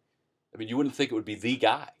brother? I mean, you wouldn't think it would be the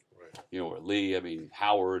guy. Right. Or Lee,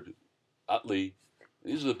 Howard, Utley.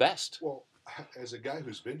 These are the best. Well, as a guy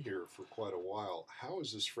who's been here for quite a while, how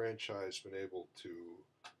has this franchise been able to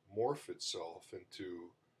morph itself into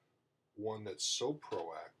one that's so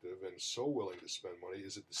proactive and so willing to spend money?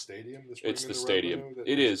 Is it the stadium that's bringing It's the the stadium. revenue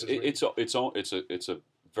that It is. It's It's a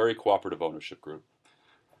very cooperative ownership group.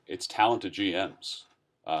 It's talented GMs.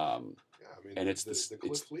 yeah, I mean, and it's the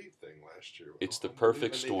Cliff Lee thing last year. It's the Unbelievable.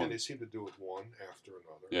 perfect storm. And they seem to do it one after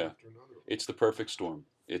another. Yeah. After another. It's the perfect storm.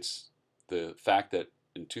 It's the fact that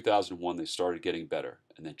in 2001 they started getting better,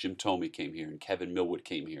 and then Jim Thome came here, and Kevin Millwood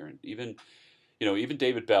came here, and even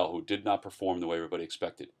David Bell, who did not perform the way everybody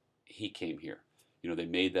expected, he came here. They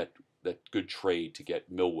made that good trade to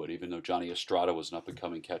get Millwood, even though Johnny Estrada was an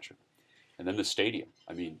up-and-coming catcher. And then the stadium.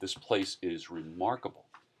 I mean, this place is remarkable.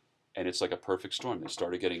 And it's like a perfect storm. They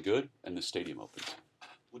started getting good, and the stadium opens.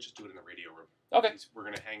 We'll just do it in the radio room. Okay. We're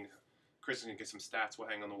going to hang. Chris is going to get some stats. We'll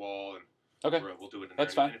hang on the wall, and Okay. we'll do it in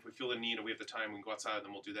That's there. fine. And if we feel the need and we have the time, we can go outside,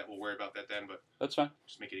 then we'll do that. We'll worry about that then, but That's fine.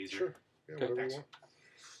 just make it easier. Sure. Yeah, Okay. whatever Thanks. you want.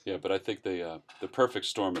 Yeah, but I think the perfect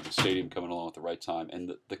storm of the stadium coming along at the right time,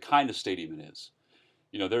 and the kind of stadium it is.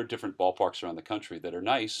 There are different ballparks around the country that are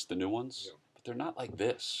nice, the new ones, Yeah. but they're not like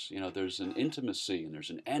this. There's an intimacy and there's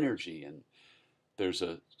an energy and there's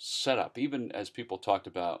a setup. Even as people talked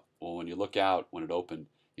about, well, when you look out when it opened,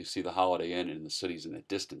 You see the Holiday Inn and the city's in the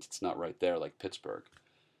distance. It's not right there like Pittsburgh.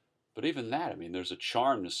 But even that, I mean, there's a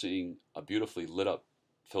charm to seeing a beautifully lit up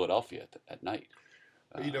Philadelphia at night.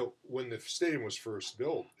 You know, when the stadium was first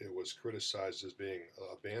built, it was criticized as being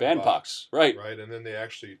a bandbox, right? Right, and then they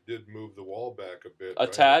actually did move the wall back a bit. A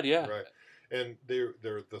right? tad, yeah. Right, and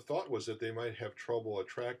the thought was that they might have trouble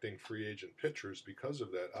attracting free agent pitchers because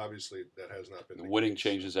of that. Obviously, that has not been the Winning case.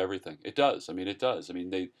 changes everything. It does. I mean, it does. I mean,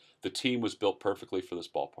 the team was built perfectly for this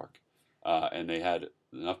ballpark, and they had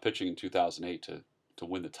enough pitching in 2008 to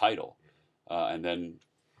win the title. And then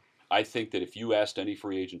I think that if you asked any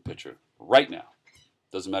free agent pitcher right now,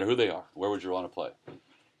 doesn't matter who they are, where would you want to play?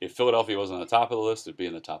 If Philadelphia wasn't on the top of the list, it'd be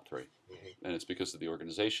in the top 3. Mm-hmm. And it's because of the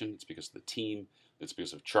organization, it's because of the team, it's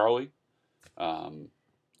because of Charlie.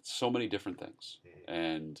 So many different things. Mm-hmm.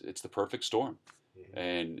 And it's the perfect storm. Mm-hmm.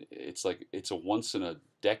 And it's like it's a once in a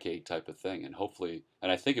decade type of thing. And hopefully,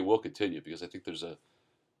 and I think it will continue because I think there's a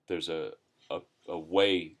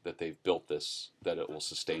way that they've built this that it will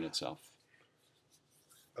sustain itself.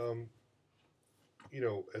 You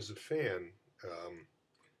know, as a fan,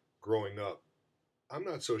 growing up, I'm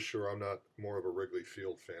not so sure I'm not more of a Wrigley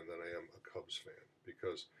Field fan than I am a Cubs fan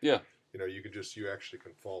because you know you actually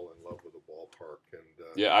can fall in love with the ballpark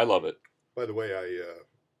and I love it. By the way,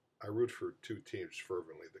 I root for 2 teams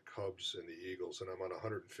fervently, the Cubs and the Eagles, and I'm on a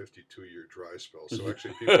 152-year dry spell. So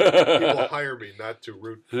actually, people hire me not to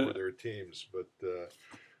root for their teams, but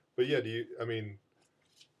yeah,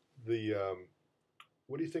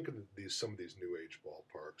 what do you think of some of these new age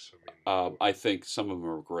ballparks? I mean, I think some of them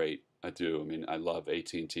are great. I do. I mean, I love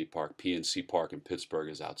AT&T Park. PNC Park in Pittsburgh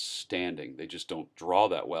is outstanding. They just don't draw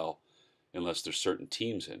that well unless there's certain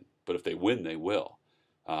teams in. But if they win, they will.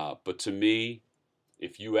 But to me,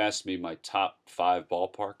 if you asked me my top 5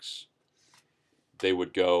 ballparks, they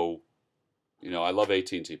would go. You know, I love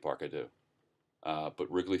AT&T Park. I do.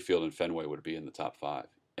 But Wrigley Field and Fenway would be in the top 5,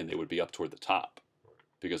 and they would be up toward the top.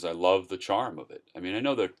 Because I love the charm of it. I mean, I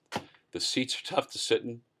know that the seats are tough to sit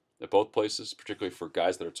in at both places, particularly for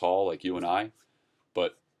guys that are tall like you and I,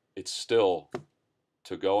 but it's still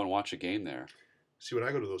to go and watch a game there. See, when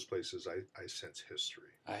I go to those places, I sense history.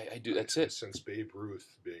 I do. That's it. I sense Babe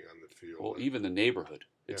Ruth being on the field. Well, even the neighborhood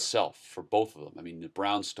itself for both of them. I mean, the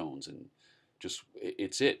brownstones and just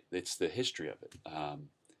it's the history of it.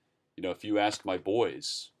 You know, if you ask my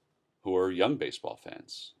boys who are young baseball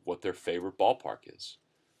fans what their favorite ballpark is,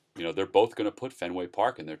 you know, they're both going to put Fenway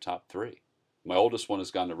Park in their top 3. My oldest one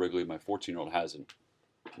has gone to Wrigley. My 14-year-old hasn't.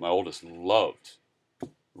 My oldest loved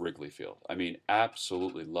Wrigley Field. I mean,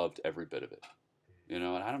 absolutely loved every bit of it. You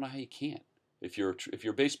know, and I don't know how you can't. If you're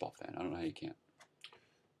a baseball fan, I don't know how you can't.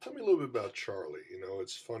 Tell me a little bit about Charlie. You know,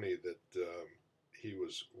 it's funny that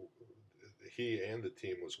he and the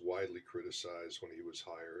team was widely criticized when he was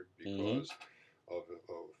hired because of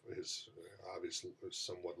his obvious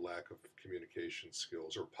somewhat lack of communication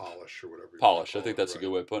skills or polish or whatever. Polish. I think that's a good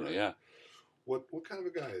way of putting it. Yeah. What kind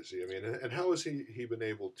of a guy is he? I mean, and how has he been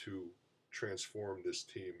able to transform this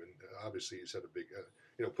team? And obviously, he's had a big,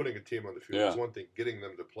 putting a team on the field is one thing. Getting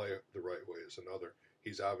them to play the right way is another.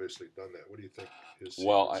 He's obviously done that. What do you think his?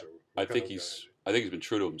 Well, I think he's been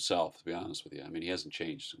true to himself. To be honest with you, I mean, he hasn't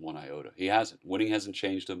changed one iota. He hasn't. Winning hasn't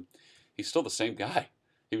changed him. He's still the same guy.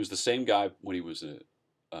 He was the same guy when he was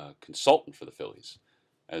a consultant for the Phillies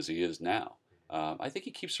as he is now. I think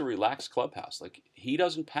he keeps a relaxed clubhouse. Like, he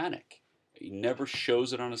doesn't panic. He never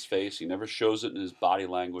shows it on his face. He never shows it in his body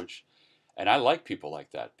language. And I like people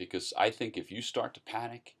like that because I think if you start to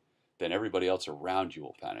panic, then everybody else around you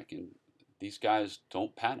will panic. And these guys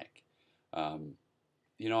don't panic. I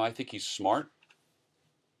think he's smart,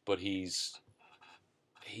 but he's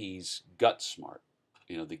gut smart.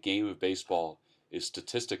 You know, the game of baseball is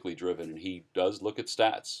statistically driven, and he does look at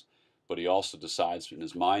stats, but he also decides in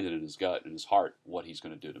his mind and in his gut and his heart what he's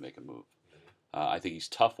going to do to make a move. I think he's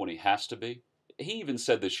tough when he has to be. He even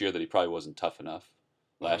said this year that he probably wasn't tough enough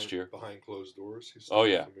last year. Behind closed doors?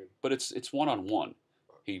 But it's one-on-one.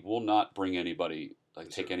 He will not bring anybody,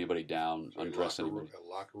 take anybody down, undress anybody.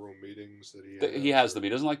 Locker room meetings that he has? He has them. He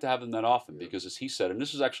doesn't like to have them that often because, as he said, and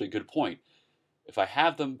this is actually a good point, if I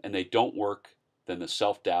have them and they don't work, then the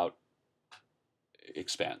self-doubt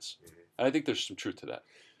expands. Mm-hmm. And I think there's some truth to that.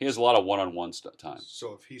 He has a lot of one-on-one time.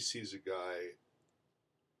 So if he sees a guy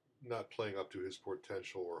not playing up to his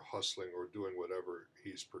potential or hustling or doing whatever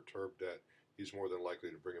he's perturbed at, he's more than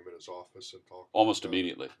likely to bring him in his office and talk. Almost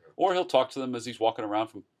immediately. Yeah. Or he'll talk to them as he's walking around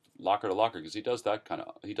from locker to locker because he does that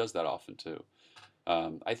often too.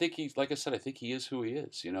 I think he's, like I said, I think he is who he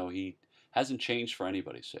is. You know, he hasn't changed for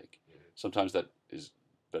anybody's sake. Mm-hmm. Sometimes that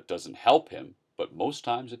doesn't help him, but most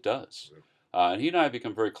times it does. Mm-hmm. And he and I have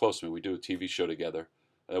become very close. I mean, we do a TV show together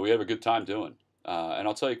that we have a good time doing. And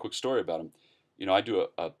I'll tell you a quick story about him. You know, I do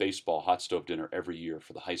a baseball hot stove dinner every year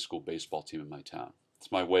for the high school baseball team in my town.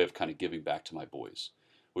 It's my way of kind of giving back to my boys.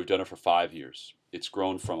 We've done it for 5 years. It's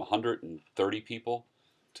grown from 130 people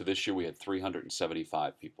to this year we had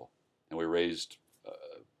 375 people, and we raised a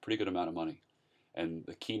pretty good amount of money. And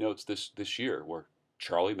the keynotes this year were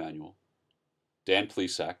Charlie Manuel, Dan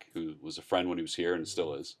Plesac, who was a friend when he was here and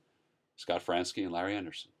still is, Scott Fransky, and Larry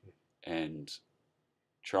Anderson. And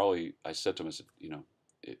Charlie, I said to him, I said, you know,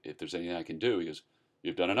 if there's anything I can do, he goes,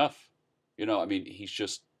 you've done enough. You know, I mean, he's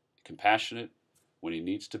just compassionate when he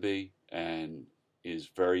needs to be and is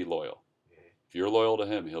very loyal. If you're loyal to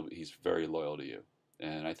him, he's very loyal to you.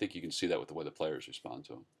 And I think you can see that with the way the players respond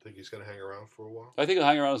to him. Think he's going to hang around for a while? I think he'll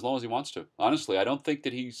hang around as long as he wants to. Honestly, I don't think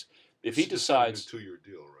that if he decides, a 2-year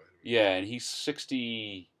deal, right? yeah, and he's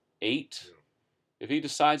 68. Yeah. If he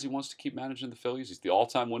decides he wants to keep managing the Phillies, he's the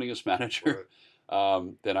all-time winningest manager.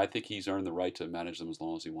 Right. Then I think he's earned the right to manage them as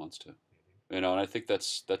long as he wants to. You know, and I think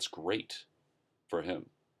that's great for him.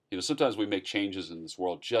 You know, sometimes we make changes in this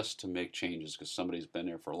world just to make changes because somebody's been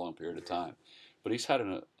there for a long period of time. But he's had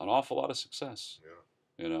an awful lot of success. Yeah.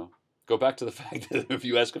 You know, go back to the fact that if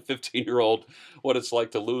you ask a 15-year-old what it's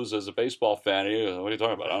like to lose as a baseball fan, what are you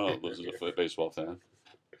talking about? I don't know, lose as a baseball fan.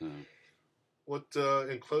 Yeah. What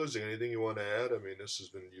in closing, anything you want to add? I mean,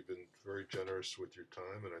 you've been very generous with your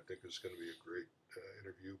time, and I think it's going to be a great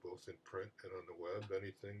interview, both in print and on the web.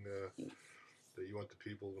 Anything that you want the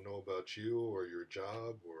people to know about you or your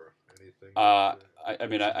job or anything?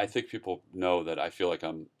 I think people know that I feel like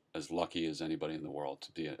I'm as lucky as anybody in the world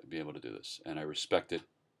to be able to do this, and I respect it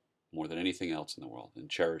more than anything else in the world and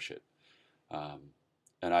cherish it.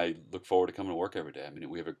 And I look forward to coming to work every day. I mean,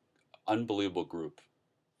 we have an unbelievable group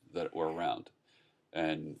that we're around,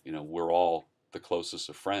 and you know, we're all the closest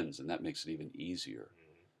of friends, and that makes it even easier.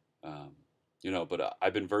 You know, but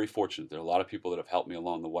I've been very fortunate. There are a lot of people that have helped me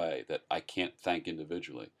along the way that I can't thank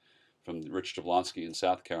individually, from Rich Jablonski in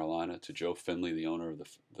South Carolina to Joe Finley, the owner of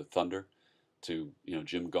the Thunder, to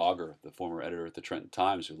Jim Gauger, the former editor at the Trenton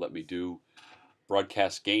Times, who let me do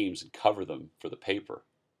broadcast games and cover them for the paper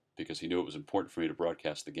because he knew it was important for me to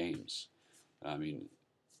broadcast the games. I mean,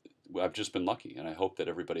 I've just been lucky, and I hope that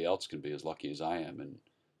everybody else can be as lucky as I am. And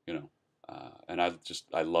and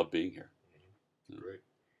I love being here. Great.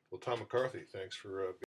 Well, Tom McCarthy, thanks for